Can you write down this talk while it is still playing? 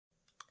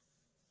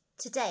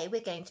Today we're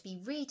going to be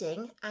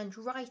reading and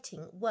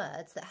writing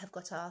words that have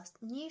got our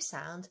new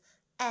sound,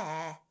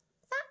 air.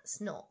 That's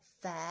not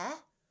fair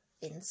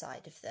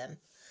inside of them.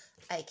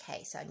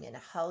 Okay, so I'm going to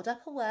hold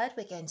up a word.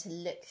 We're going to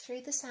look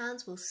through the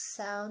sounds. We'll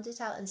sound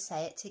it out and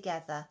say it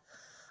together.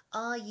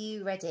 Are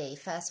you ready?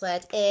 First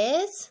word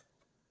is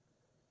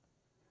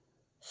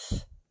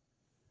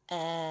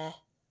fair.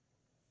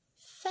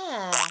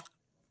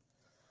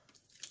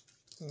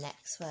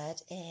 Next word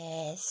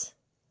is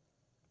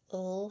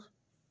all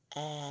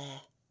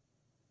air.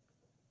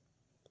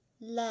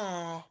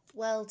 Lair.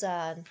 Well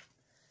done.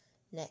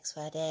 Next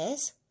word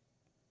is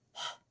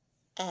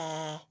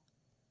air.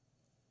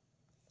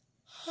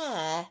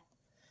 Hair.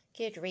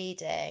 Good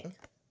reading.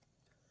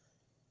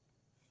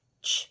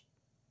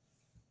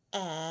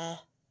 Air.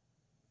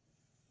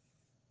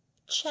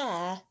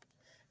 Chair.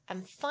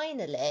 And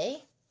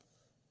finally,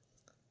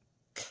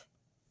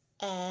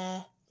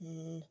 cairn.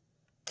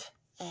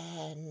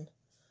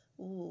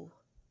 Ooh,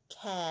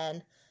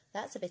 cairn.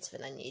 That's a bit of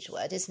an unusual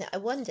word, isn't it? I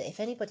wonder if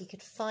anybody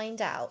could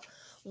find out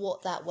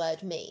what that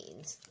word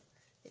means.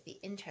 It'd be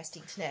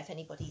interesting to know if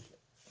anybody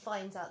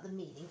finds out the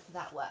meaning for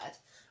that word.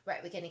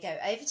 Right, we're going to go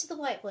over to the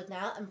whiteboard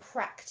now and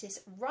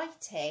practice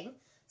writing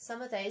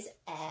some of those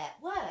air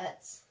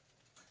words.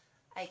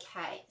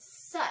 Okay,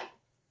 so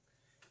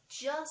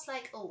just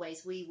like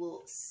always, we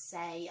will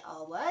say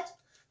our word.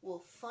 We'll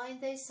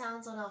find those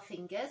sounds on our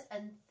fingers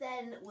and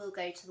then we'll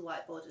go to the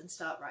whiteboard and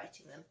start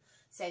writing them.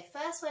 So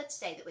first word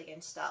today that we're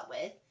going to start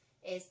with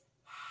is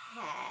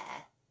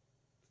hair.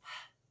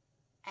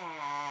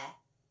 Air.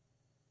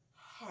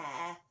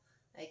 Hair.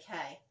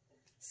 Okay,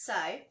 so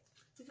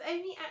we've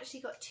only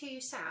actually got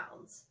two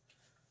sounds,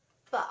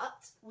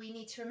 but we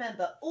need to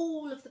remember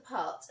all of the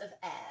parts of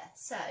air.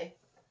 So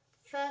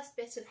first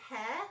bit of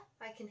hair,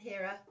 I can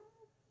hear a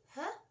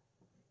h.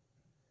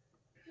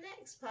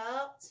 Next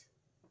part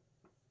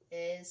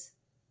is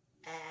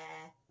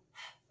air.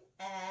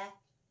 Air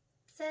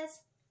says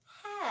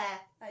hair.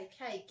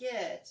 Okay,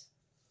 good.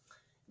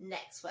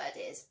 Next word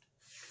is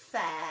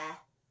fair.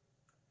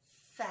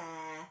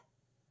 Fair.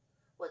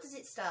 What does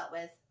it start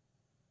with?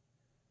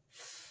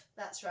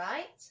 That's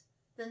right.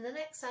 Then the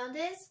next sound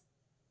is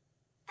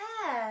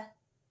air.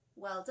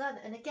 Well done.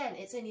 And again,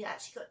 it's only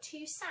actually got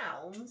two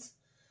sounds,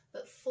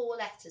 but four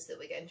letters that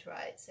we're going to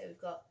write. So we've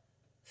got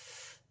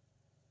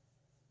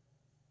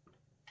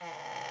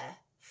air,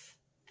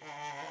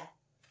 air,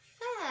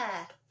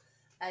 fair.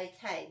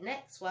 Okay,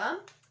 next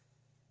one.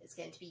 It's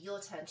going to be your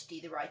turn to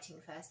do the writing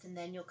first, and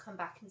then you'll come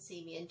back and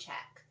see me and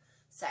check.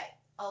 So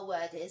our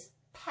word is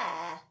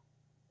pear.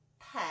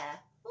 Pear.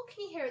 What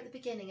can you hear at the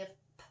beginning of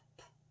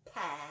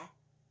pear?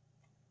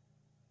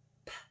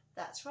 P.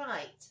 That's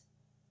right.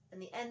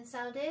 And the end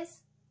sound is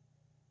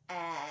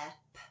air.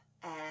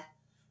 Air.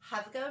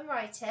 Have a go and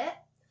write it.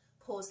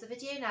 Pause the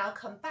video now.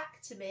 Come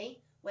back to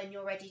me when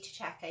you're ready to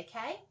check,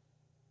 okay?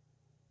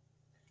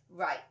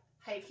 Right.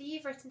 Hopefully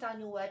you've written down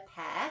your word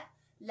pear.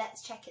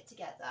 Let's check it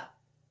together.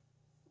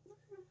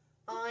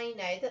 I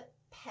know that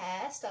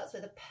pear starts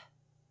with a P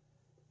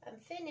and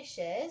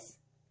finishes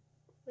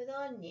with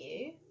our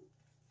new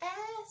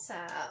air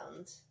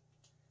sound.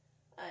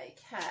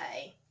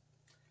 Okay.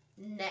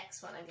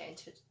 Next one I'm going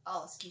to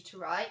ask you to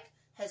write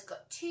has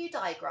got two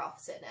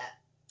digraphs in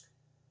it.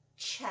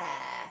 Chair.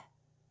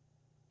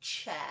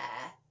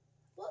 Chair.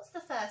 What's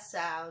the first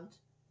sound?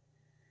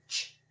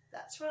 Ch.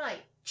 That's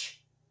right. Ch.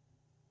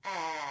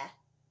 Air.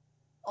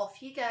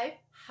 Off you go.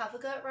 Have a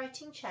go at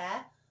writing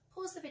chair.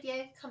 Pause the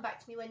video, come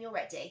back to me when you're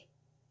ready.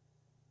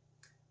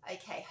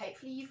 Okay,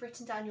 hopefully you've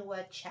written down your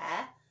word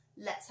chair.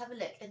 Let's have a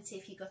look and see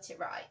if you got it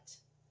right.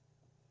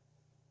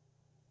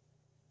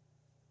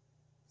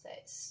 So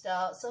it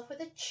starts off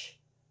with a ch.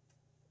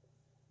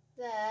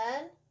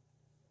 Then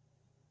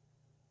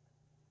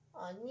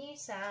our new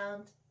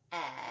sound,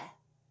 air.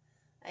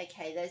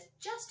 Okay, there's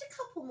just a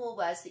couple more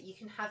words that you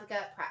can have a go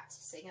at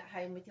practicing at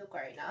home with your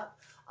grown-up.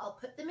 I'll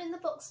put them in the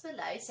box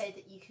below so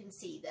that you can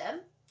see them.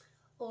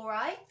 All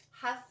right,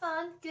 have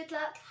fun, good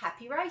luck,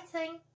 happy writing.